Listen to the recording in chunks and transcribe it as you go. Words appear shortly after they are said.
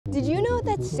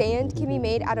know that sand can be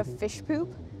made out of fish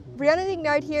poop? Brianna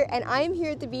Dignard here, and I am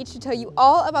here at the beach to tell you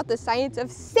all about the science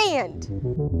of sand.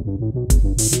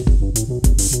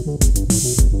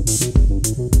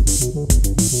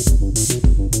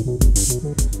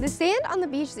 The sand on the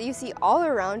beach that you see all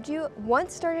around you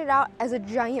once started out as a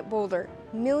giant boulder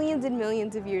millions and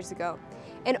millions of years ago.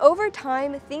 And over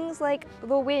time, things like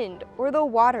the wind or the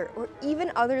water or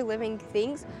even other living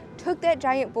things took that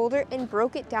giant boulder and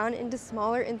broke it down into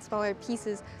smaller and smaller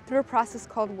pieces through a process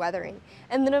called weathering.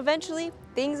 And then eventually,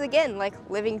 things again like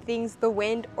living things, the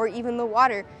wind, or even the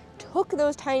water took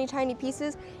those tiny, tiny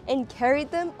pieces and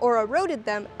carried them or eroded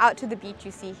them out to the beach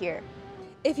you see here.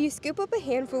 If you scoop up a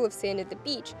handful of sand at the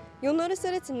beach, you'll notice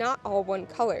that it's not all one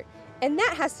color. And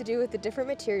that has to do with the different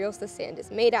materials the sand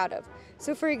is made out of.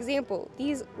 So for example,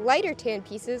 these lighter tan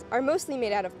pieces are mostly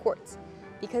made out of quartz,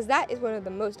 because that is one of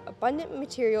the most abundant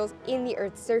materials in the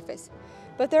Earth's surface.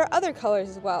 But there are other colors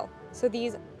as well. So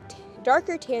these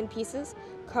darker tan pieces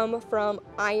come from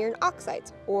iron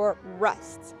oxides, or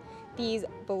rusts. These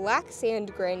black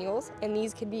sand granules, and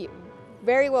these can be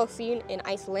very well seen in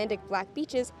Icelandic black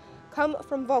beaches, come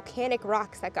from volcanic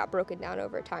rocks that got broken down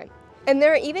over time. And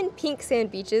there are even pink sand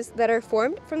beaches that are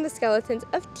formed from the skeletons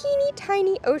of teeny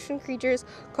tiny ocean creatures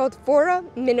called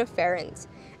foraminiferans.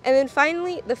 And then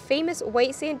finally, the famous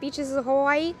white sand beaches of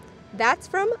Hawaii, that's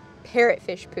from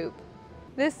parrotfish poop.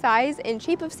 The size and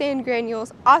shape of sand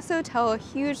granules also tell a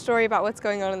huge story about what's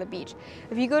going on the beach.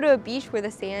 If you go to a beach where the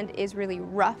sand is really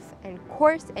rough and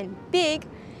coarse and big,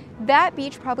 that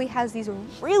beach probably has these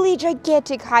really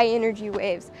gigantic high energy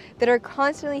waves that are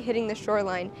constantly hitting the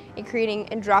shoreline and creating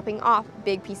and dropping off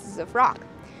big pieces of rock.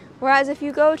 Whereas if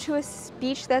you go to a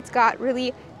beach that's got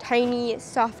really tiny,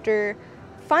 softer,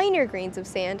 finer grains of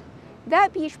sand,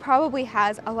 that beach probably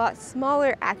has a lot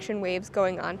smaller action waves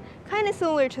going on, kind of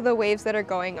similar to the waves that are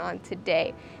going on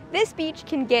today. This beach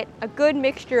can get a good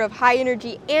mixture of high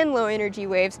energy and low energy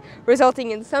waves,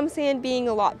 resulting in some sand being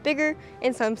a lot bigger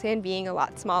and some sand being a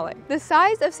lot smaller. The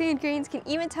size of sand grains can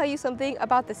even tell you something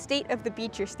about the state of the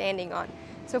beach you're standing on.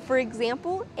 So for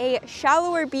example, a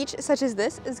shallower beach such as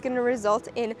this is going to result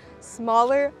in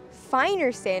smaller,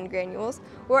 finer sand granules,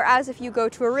 whereas if you go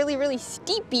to a really, really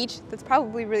steep beach that's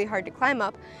probably really hard to climb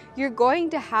up, you're going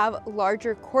to have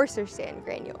larger, coarser sand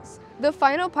granules. The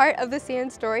final part of the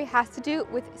sand story has to do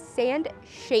with sand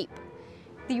shape.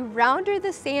 The rounder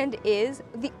the sand is,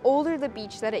 the older the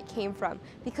beach that it came from,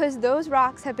 because those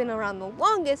rocks have been around the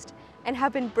longest and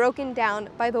have been broken down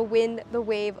by the wind, the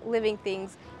wave, living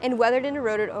things, and weathered and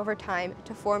eroded over time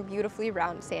to form beautifully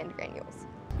round sand granules.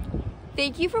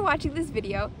 Thank you for watching this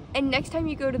video, and next time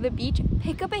you go to the beach,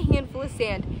 pick up a handful of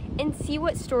sand and see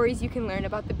what stories you can learn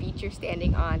about the beach you're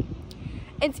standing on.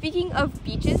 And speaking of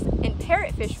beaches and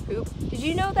parrotfish poop, did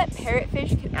you know that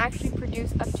parrotfish can actually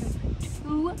produce up to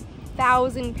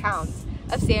 2,000 pounds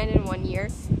of sand in 1 year?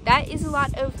 That is a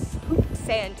lot of poop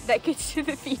sand that gets to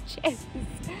the beaches.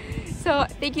 So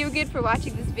thank you again for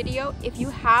watching this video. If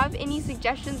you have any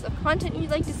suggestions of content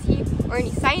you'd like to see or any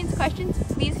science questions,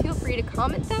 please feel free to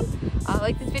comment them.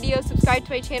 Like this video, subscribe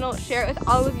to my channel, share it with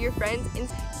all of your friends, and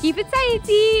keep it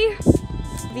sciencey!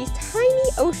 These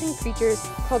tiny ocean creatures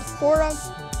called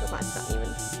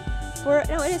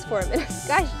no, it is foraminifera.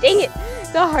 Gosh dang it,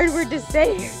 it's a hard word to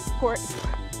say.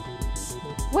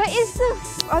 What is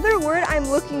the other word I'm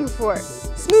looking for?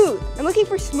 Smooth. I'm looking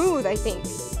for smooth, I think.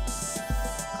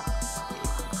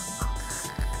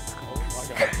 Oh my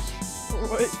gosh.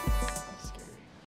 What?